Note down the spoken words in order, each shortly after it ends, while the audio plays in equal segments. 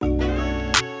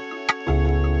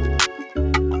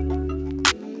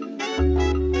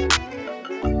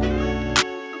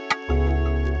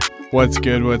What's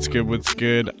good? What's good? What's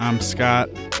good? I'm Scott.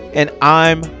 And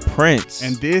I'm Prince.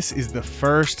 And this is the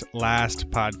First Last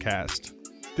Podcast.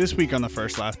 This week on the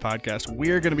First Last Podcast,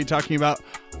 we're going to be talking about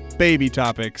baby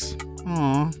topics.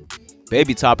 Aww.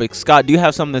 Baby topics. Scott, do you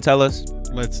have something to tell us?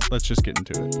 Let's just get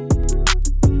into it.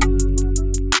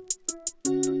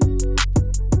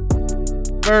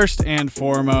 First and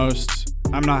foremost,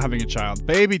 I'm not having a child.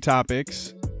 Baby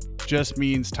topics just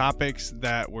means topics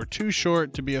that were too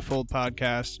short to be a full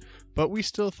podcast, but we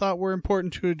still thought were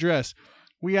important to address.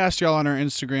 We asked y'all on our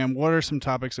Instagram, what are some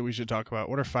topics that we should talk about?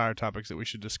 What are fire topics that we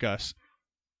should discuss?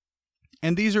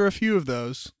 And these are a few of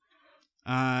those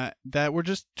that were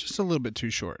just a little bit too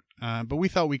short. But we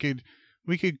thought we could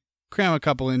cram a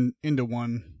couple into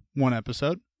one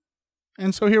episode.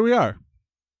 And so here we are.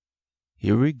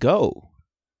 Here we go.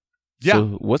 Yeah.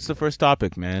 So what's the first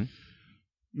topic, man?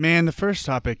 Man, the first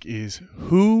topic is,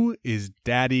 who is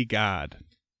Daddy God?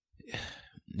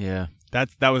 Yeah.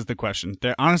 That was the question.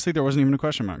 Honestly, there wasn't even a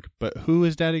question mark. But who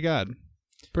is Daddy God?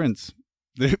 Prince,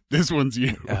 this one's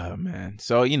you. Oh, man.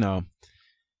 So,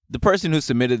 the person who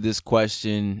submitted this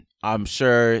question, I'm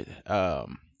sure,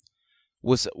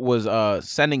 was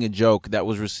sending a joke that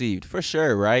was received. For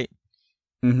sure, right?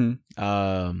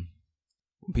 Mm-hmm.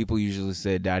 People usually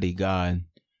say Daddy God,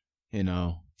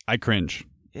 I cringe.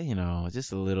 Yeah,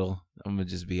 just a little. I'm going to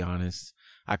just be honest.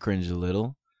 I cringe a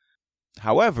little.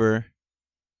 However,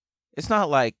 it's not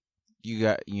like you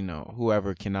got,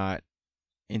 whoever cannot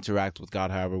interact with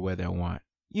God however way they want.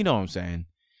 You know what I'm saying?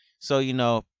 So,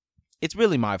 it's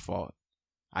really my fault,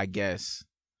 I guess.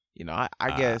 I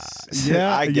guess.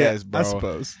 Yeah, I guess, bro. I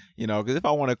suppose. Because if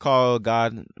I want to call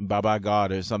God Baba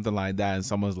God or something like that, and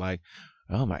someone's like,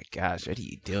 oh my gosh, what are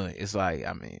you doing? It's like,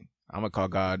 I'm going to call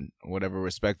God whatever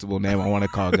respectable name I want to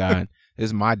call God. This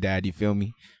is my dad, you feel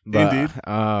me? But,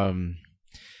 indeed.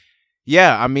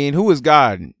 Yeah, who is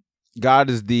God? God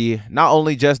is not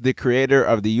only just the creator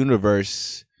of the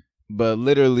universe, but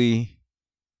literally,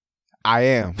 I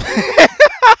am.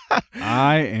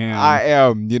 I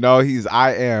am. He's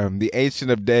I am, the Ancient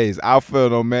of Days, Alpha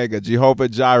and Omega, Jehovah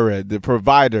Jireh, the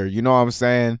provider. You know what I'm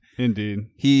saying? Indeed.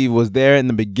 He was there in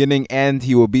the beginning and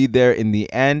he will be there in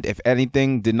the end. If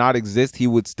anything did not exist, he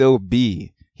would still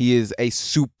be. He is a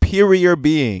superior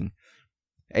being,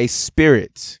 a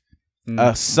spirit,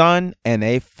 a son, and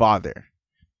a father.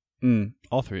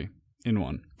 All three in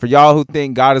one. For y'all who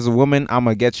think God is a woman, I'm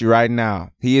going to get you right now.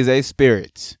 He is a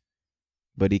spirit,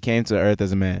 but he came to earth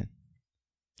as a man.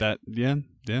 Yeah.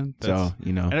 So,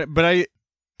 But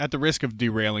at the risk of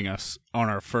derailing us on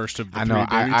our first of the I know,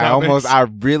 three baby topics,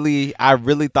 I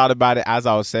really thought about it as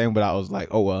I was saying, but I was like,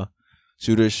 oh, well,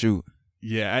 shoot or shoot.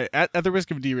 Yeah, at the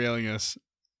risk of derailing us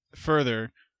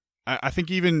further, I think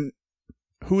even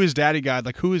who is Daddy God,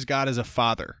 like who is God as a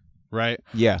father, right?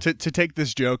 Yeah. To take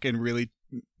this joke and really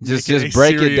just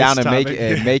break it down and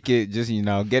make it just,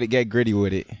 get gritty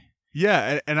with it.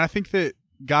 Yeah, and I think that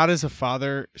God as a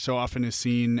father so often is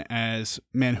seen as,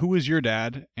 man, who is your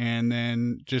dad? And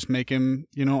then just make him,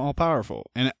 all powerful.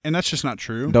 And that's just not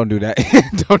true. Don't do that.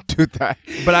 Don't do that.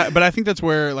 But I think that's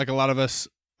where like a lot of us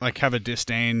like have a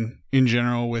disdain in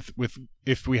general with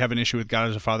if we have an issue with God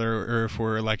as a father, or if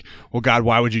we're like, well, God,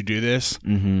 why would you do this?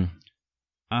 Mm-hmm.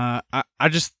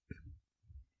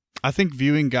 I think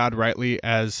viewing God rightly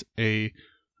as a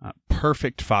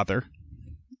perfect father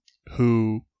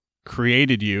who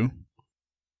created you.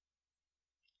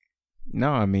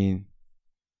 No,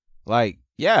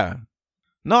 yeah.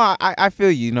 No, I feel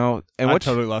you, and I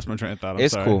totally lost my train of thought.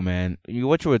 It's cool, man.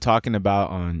 What you were talking about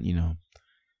on,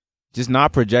 just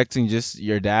not projecting just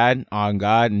your dad on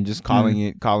God and just calling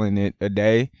it a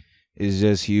day is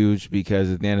just huge, because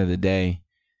at the end of the day,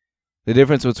 the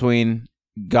difference between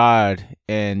God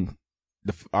and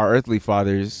our earthly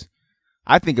fathers,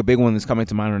 I think a big one that's coming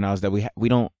to mind right now is that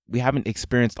we haven't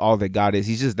experienced all that God is.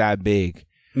 He's just that big.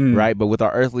 Right. But with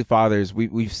our earthly fathers,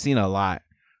 we've seen a lot.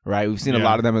 Right. We've seen a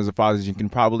lot of them as the fathers. You can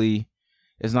probably,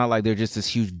 it's not like they're just this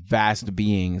huge, vast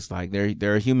being. It's like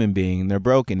they're a human being and they're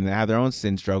broken and they have their own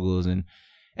sin struggles and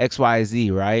X, Y,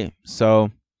 Z. Right. So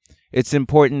it's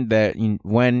important that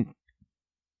when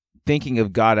thinking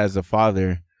of God as a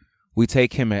father, we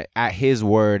take him at his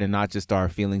word and not just our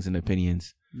feelings and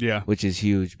opinions. Yeah. Which is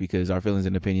huge, because our feelings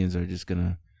and opinions are just going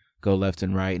to go left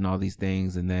and right and all these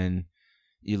things. And then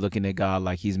you're looking at God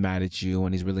like he's mad at you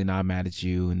when he's really not mad at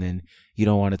you. And then you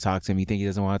don't want to talk to him. You think he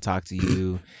doesn't want to talk to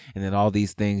you. And then all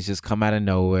these things just come out of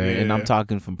nowhere. Yeah. And I'm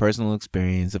talking from personal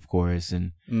experience, of course.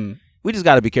 And we just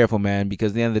got to be careful, man,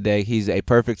 because at the end of the day, he's a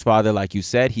perfect father. Like you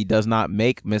said, he does not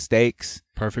make mistakes.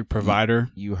 Perfect provider.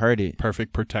 You heard it.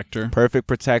 Perfect protector. Perfect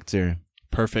protector.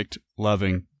 Perfect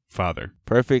loving father.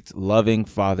 Perfect, loving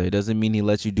father. It doesn't mean he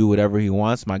lets you do whatever he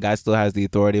wants. My guy still has the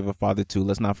authority of a father too.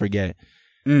 Let's not forget.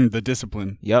 The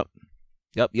discipline. Yep.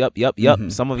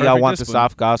 Mhm. Some of Perfect y'all want discipline. the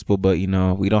soft gospel, but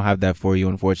we don't have that for you,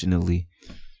 unfortunately.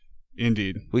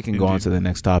 Indeed. We can go on to the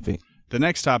next topic. The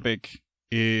next topic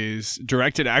is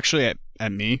directed actually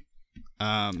at me.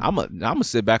 I'm gonna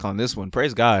sit back on this one.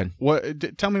 Praise God.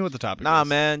 Tell me what the topic is. Nah,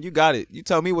 man, you got it. You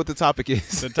tell me what the topic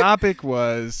is. The topic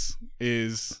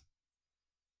is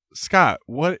Scott,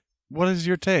 what is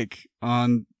your take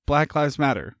on Black Lives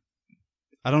Matter?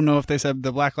 I don't know if they said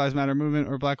the Black Lives Matter movement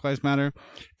or Black Lives Matter.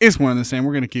 It's one and the same.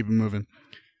 We're going to keep it moving.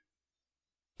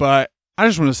 But I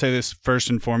just want to say this first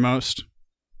and foremost.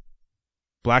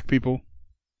 Black people,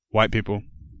 white people,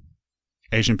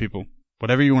 Asian people,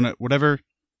 whatever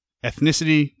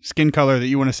ethnicity, skin color that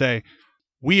you want to say,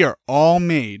 we are all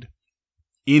made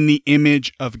in the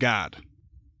image of God.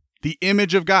 The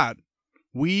image of God.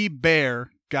 We bear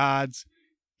God's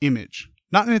image.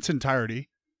 Not in its entirety,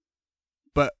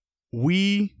 but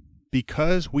we,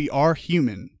 because we are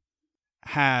human,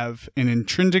 have an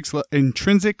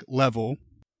intrinsic level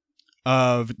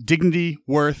of dignity,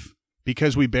 worth,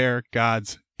 because we bear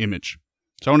God's image.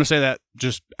 So I want to say that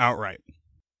just outright.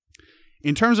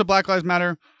 In terms of Black Lives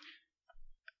Matter,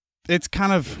 it's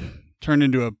kind of turned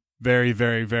into a very,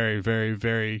 very, very, very,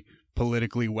 very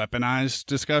politically weaponized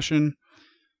discussion.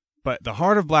 But the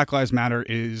heart of Black Lives Matter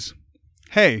is,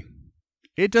 hey,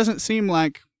 it doesn't seem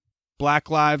like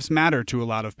Black lives matter to a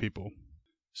lot of people.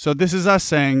 So this is us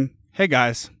saying, hey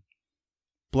guys,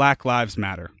 Black lives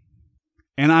matter.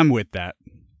 And I'm with that.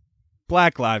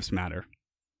 Black lives matter.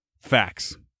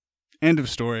 Facts. End of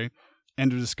story.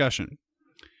 End of discussion.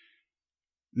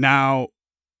 Now,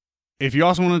 if you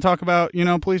also want to talk about,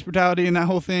 police brutality and that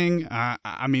whole thing,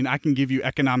 I mean, I can give you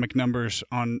economic numbers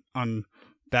on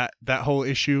that whole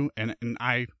issue, and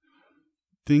I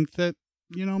think that,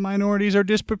 minorities are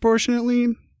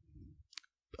disproportionately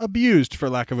abused, for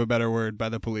lack of a better word, by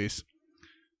the police.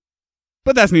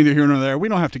 But that's neither here nor there. We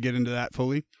don't have to get into that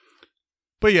fully.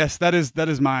 But yes,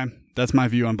 that's my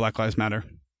view on Black Lives Matter,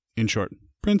 in short.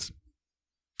 Prince?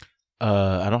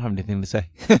 I don't have anything to say.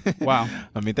 Wow.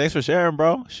 I mean, thanks for sharing,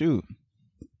 bro. Shoot.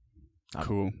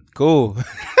 Cool.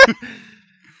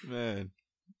 Man.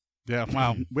 Yeah,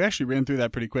 wow. We actually ran through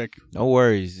that pretty quick. No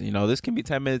worries. This can be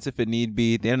 10 minutes if it need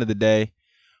be. At the end of the day,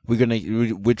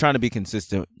 we're trying to be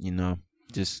consistent,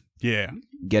 just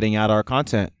getting out our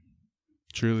content.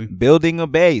 Truly. Building a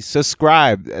base.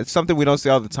 Subscribe. It's something we don't say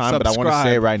all the time, but I want to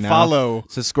say it right now. Follow.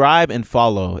 Subscribe and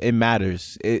follow. It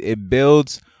matters. It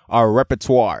builds our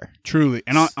repertoire. Truly.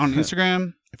 And on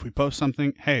Instagram, if we post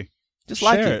something, hey, just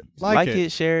share it. Like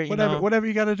it, share it. Whatever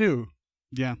you got to do.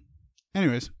 Yeah.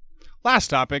 Anyways, last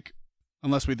topic,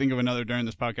 unless we think of another during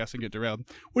this podcast and get derailed,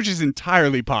 which is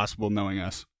entirely possible knowing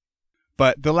us.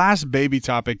 But the last baby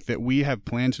topic that we have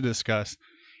planned to discuss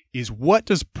is, what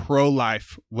does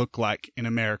pro-life look like in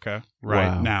America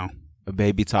right now? A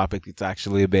baby topic. It's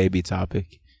actually a baby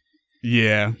topic.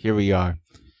 Yeah. Here we are.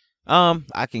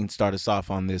 I can start us off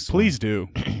on this. Please do.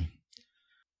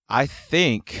 I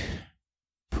think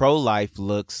pro-life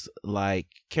looks like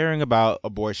caring about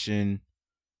abortion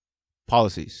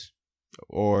policies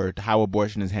or how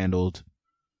abortion is handled,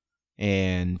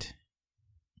 and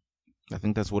I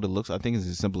think that's what it looks. I think it's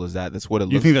as simple as that. That's what it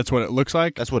looks. You think that's what it looks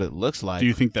like? That's what it looks like. Do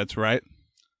you think that's right?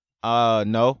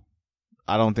 No,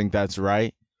 I don't think that's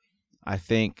right. I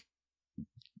think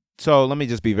so. Let me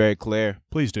just be very clear.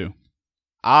 Please do.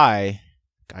 I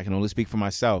can only speak for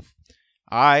myself.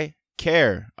 I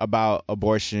care about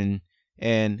abortion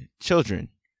and children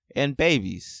and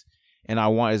babies, and I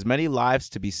want as many lives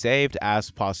to be saved as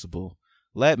possible.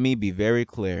 Let me be very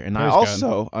clear. And I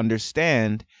also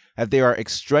understand that there are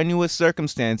extraneous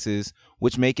circumstances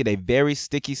which make it a very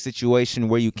sticky situation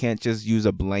where you can't just use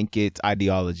a blanket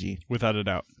ideology. Without a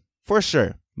doubt. For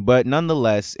sure. But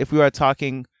nonetheless, if we are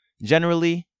talking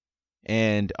generally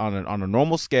and on a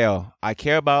normal scale, I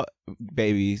care about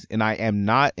babies and I am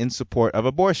not in support of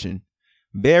abortion.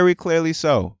 Very clearly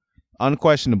so.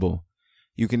 Unquestionable.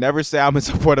 You can never say I'm in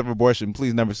support of abortion.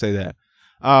 Please never say that.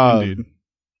 Indeed.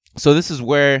 So this is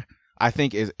where I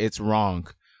think it's wrong,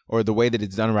 or the way that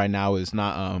it's done right now is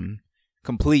not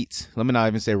complete. Let me not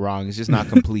even say wrong. It's just not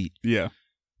complete. Yeah.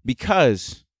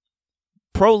 Because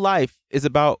pro-life is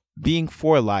about being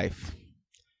for life.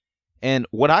 And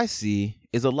what I see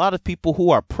is a lot of people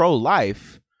who are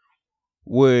pro-life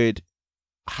would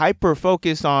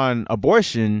hyper-focus on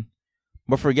abortion,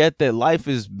 but forget that life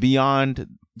is beyond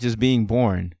just being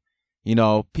born.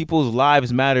 People's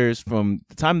lives matters from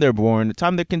the time they're born, the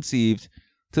time they're conceived,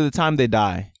 to the time they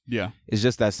die. Yeah. It's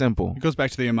just that simple. It goes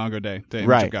back to the Imago Dei, the image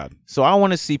Right. of God. So I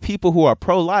want to see people who are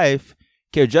pro-life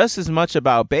care just as much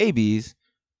about babies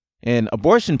and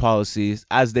abortion policies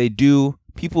as they do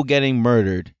people getting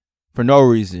murdered for no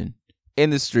reason in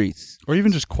the streets. Or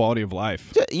even just quality of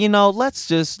life. You know, let's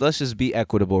just be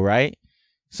equitable, right?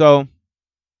 So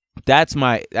that's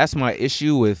my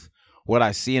issue with what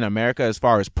I see in America as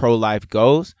far as pro-life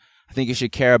goes. I think you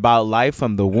should care about life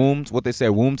from the womb, what they say,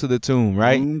 womb to the tomb,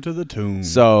 right? Womb to the tomb.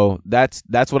 So that's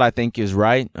what I think is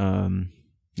right.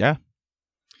 Yeah.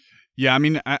 Yeah, I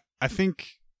mean, I think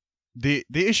the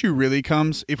issue really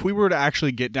comes, if we were to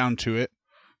actually get down to it,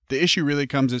 the issue really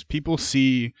comes as people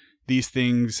see these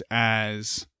things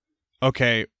as,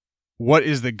 okay, what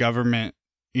is the government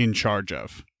in charge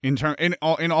of? In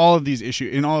all of these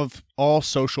issues, in all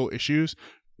social issues,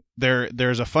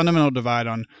 there's a fundamental divide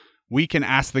on, we can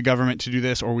ask the government to do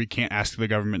this or we can't ask the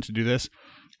government to do this.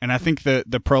 And I think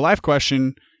the pro-life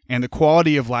question and the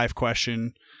quality of life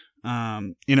question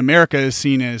in America is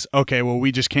seen as, okay, well,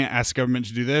 we just can't ask the government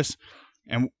to do this.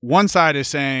 And one side is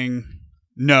saying,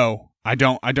 no, I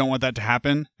don't want that to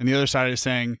happen. And the other side is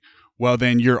saying, well,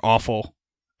 then you're awful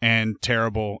and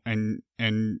terrible. And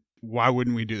why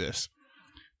wouldn't we do this?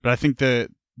 But I think the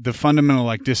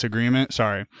fundamental disagreement,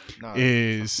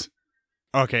 is,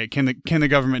 okay, can the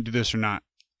government do this or not?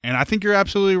 And I think you're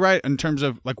absolutely right in terms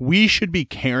of we should be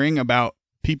caring about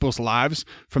people's lives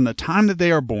from the time that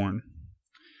they are born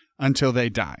until they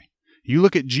die. You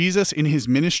look at Jesus in his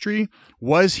ministry,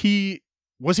 was he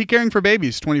caring for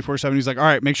babies 24/7? He's like, all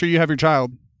right, make sure you have your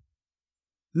child.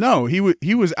 No, he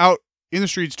was out in the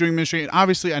streets doing ministry. And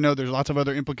obviously I know there's lots of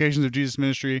other implications of Jesus'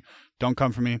 ministry. Don't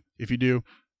come for me if you do.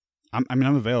 I'm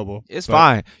available. It's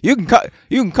fine. You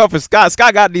can come for Scott.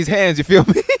 Scott got these hands. You feel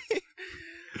me?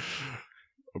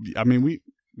 I mean,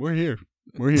 we're here.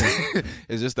 We're here.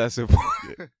 It's just that simple.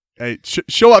 Hey,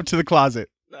 show up to the closet.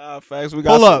 Nah, facts. We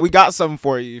got something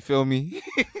for you. You feel me?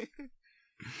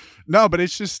 No, but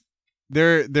it's just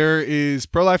there is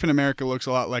pro-life in America looks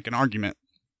a lot like an argument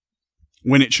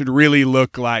when it should really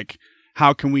look like,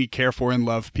 how can we care for and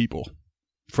love people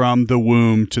from the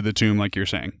womb to the tomb, like you're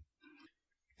saying.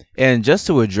 And just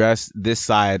to address this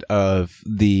side of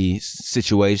the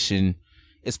situation,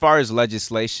 as far as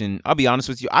legislation, I'll be honest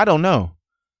with you, I don't know.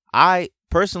 I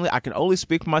can only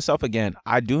speak for myself again.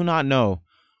 I do not know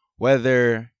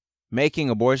whether making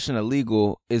abortion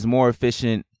illegal is more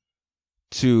efficient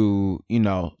to,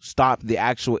 stop the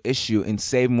actual issue and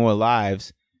save more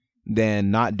lives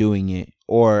than not doing it.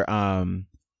 Or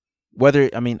whether,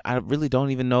 I really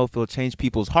don't even know if it'll change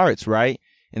people's hearts, right?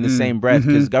 In the same breath,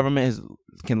 because government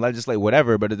can legislate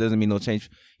whatever, but it doesn't mean it'll change.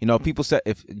 People said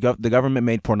if the government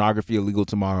made pornography illegal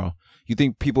tomorrow, you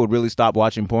think people would really stop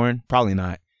watching porn? Probably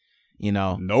not.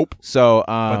 Nope. So,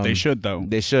 but they should though.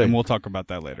 They should, and we'll talk about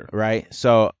that later. Right.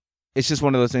 So it's just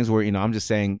one of those things where I'm just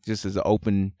saying, just as an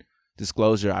open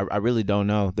disclosure, I really don't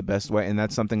know the best way, and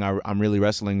that's something I'm really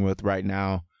wrestling with right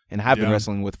now, and have been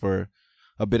wrestling with for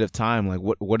a bit of time. Like,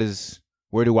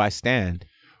 where do I stand?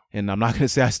 And I'm not going to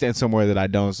say I stand somewhere that I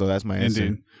don't, so that's my answer.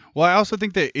 Indeed. Well, I also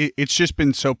think that it's just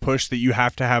been so pushed that you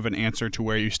have to have an answer to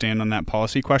where you stand on that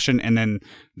policy question, and then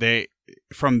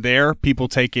from there, people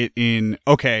take it in,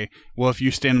 okay, well, if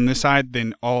you stand on this side,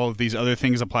 then all of these other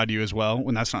things apply to you as well,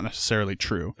 when that's not necessarily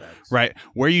true, right?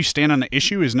 Where you stand on the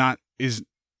issue is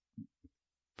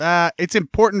it's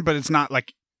important, but it's not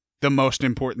the most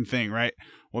important thing, right?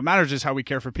 What matters is how we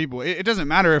care for people. It doesn't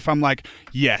matter if I'm like,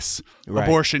 yes,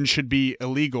 abortion should be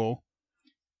illegal,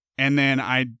 and then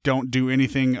I don't do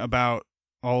anything about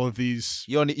all of these.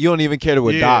 You don't even care to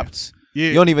adopt. Yeah.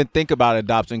 You don't even think about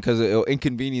adopting because it'll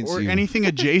inconvenience you. Or anything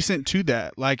adjacent to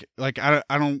that. Like I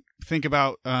don't think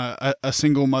about a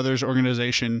single mother's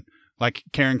organization,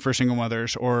 caring for single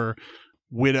mothers or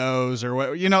widows or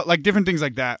what, different things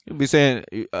like that. You'll be saying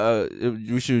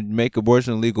we should make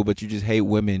abortion illegal, but you just hate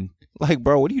women.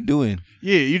 Bro, what are you doing?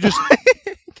 Yeah, you just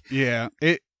yeah.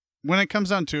 When it comes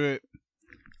down to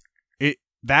it,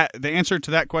 the answer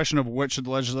to that question of what should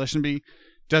the legislation be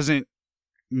doesn't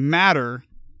matter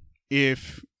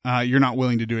if you're not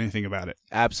willing to do anything about it.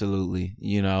 Absolutely.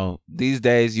 These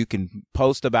days you can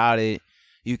post about it,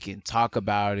 you can talk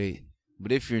about it,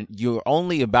 but if you're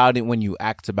only about it when you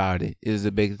act about it is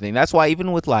a big thing. That's why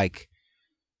even with and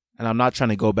I'm not trying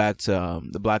to go back to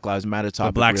the Black Lives Matter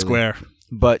topic, the Black really, Square,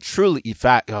 but truly, in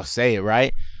fact, I'll say it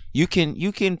right. You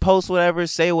can post whatever,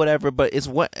 say whatever, but it's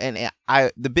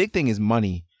the big thing is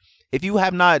money. If you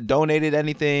have not donated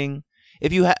anything,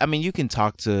 you can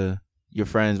talk to your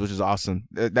friends, which is awesome.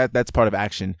 That's part of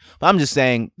action. But I'm just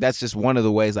saying that's just one of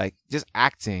the ways, just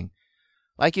acting.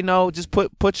 Like, just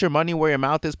put your money where your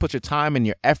mouth is. Put your time and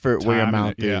your effort where your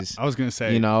mouth is. I was gonna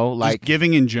say, like just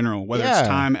giving in general, whether it's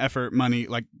time, effort, money,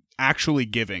 like actually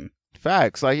giving.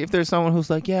 Facts. Like if there's someone who's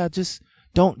like, yeah, just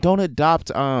don't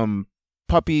adopt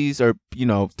puppies or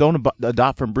don't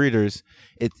adopt from breeders.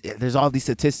 There's all these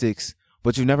statistics,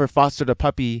 but you've never fostered a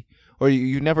puppy or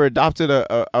you never adopted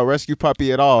a rescue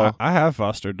puppy at all. I have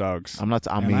fostered dogs. I'm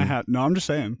just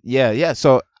saying. Yeah.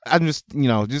 So I'm just,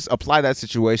 just apply that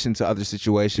situation to other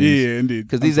situations. Yeah, indeed.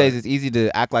 Because these days it's easy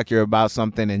to act like you're about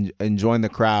something and join the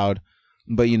crowd.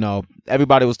 But,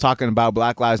 everybody was talking about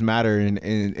Black Lives Matter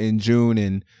in June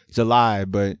and July.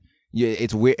 But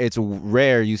it's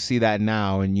rare you see that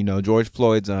now. And, George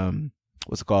Floyd's,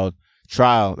 what's it called?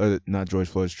 Trial. Not George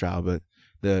Floyd's trial, but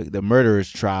the murderer's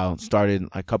trial started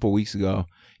a couple weeks ago.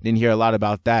 Didn't hear a lot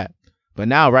about that. But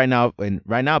right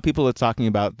now people are talking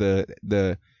about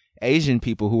the Asian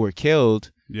people who were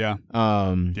killed. Yeah.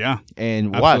 And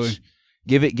absolutely. Watch,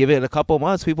 give it a couple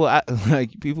months. People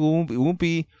won't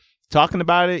be talking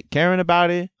about it, caring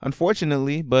about it.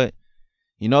 Unfortunately, but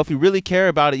if you really care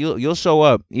about it, you'll show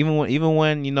up. Even when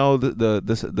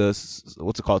the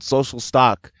what's it called, social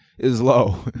stock is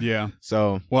low. Yeah.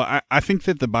 So I think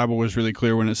that the Bible was really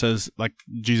clear when it says like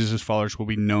Jesus' followers will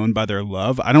be known by their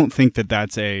love. I don't think that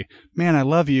that's a man, I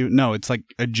love you. No, it's like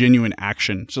a genuine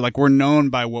action. So like we're known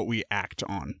by what we act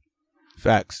on.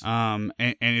 Facts. And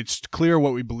it's clear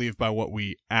what we believe by what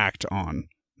we act on,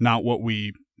 not what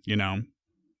we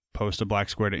post a black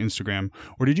square to Instagram.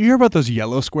 Or did you hear about those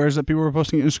yellow squares that people were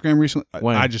posting to Instagram recently?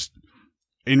 When? I just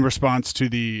in response to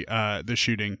the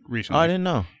shooting recently. Oh, I didn't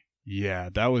know. Yeah,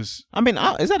 that was. I mean,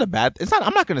 is that a bad? It's not.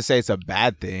 I'm not going to say it's a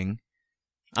bad thing.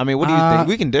 I mean, what do you think?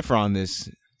 We can differ on this.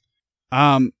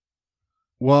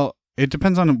 Well, it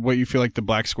depends on what you feel like the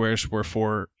black squares were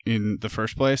for in the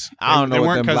first place. I don't know. They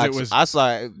weren't because it was. I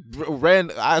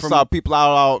saw people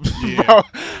out. Yeah. Bro,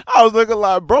 I was looking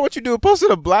like, bro, what you doing?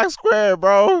 Posted a black square,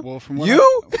 bro. Well, from what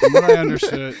I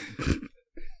understood,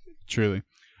 truly,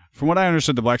 from what I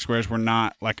understood, the black squares were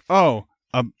not like,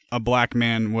 a black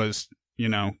man was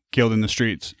killed in the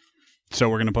streets, so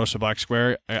we're gonna post a black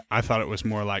square. I thought it was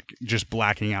more like just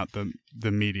blacking out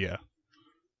the media.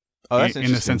 Oh, that's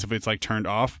in the sense of it's like turned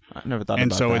off. I never thought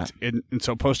about that. And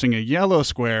so posting a yellow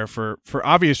square for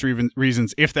obvious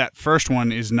reasons. If that first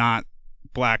one is not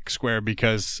black square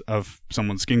because of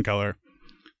someone's skin color,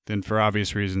 then for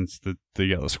obvious reasons the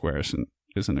yellow square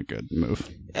isn't a good move.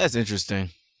 That's interesting.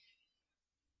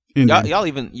 Indeed. Y'all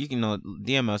even you can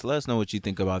DM us. Let us know what you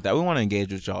think about that. We want to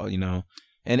engage with y'all.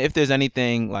 And if there's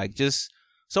anything like just.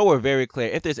 So we're very clear.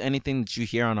 If there's anything that you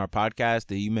hear on our podcast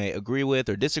that you may agree with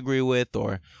or disagree with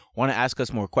or want to ask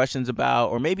us more questions about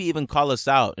or maybe even call us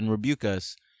out and rebuke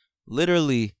us,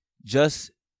 literally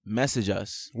just message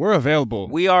us. We're available.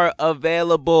 We are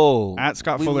available. At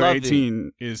Scott Fuller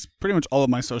 18 is pretty much all of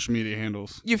my social media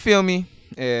handles. You feel me?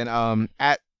 And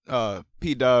at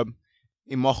PDub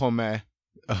Imohome.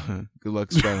 Good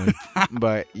luck spelling.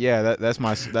 But yeah, that's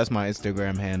my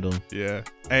Instagram handle. Yeah.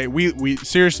 Hey, we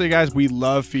seriously, guys, we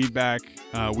love feedback.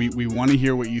 We want to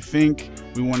hear what you think.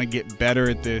 We want to get better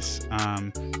at this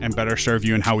and better serve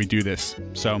you in how we do this.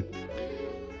 So,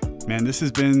 man, this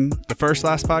has been the First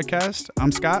Last Podcast.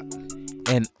 I'm Scott.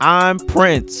 And I'm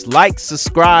Prince. Like,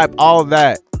 subscribe, all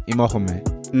that.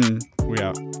 Imohome. We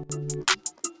out.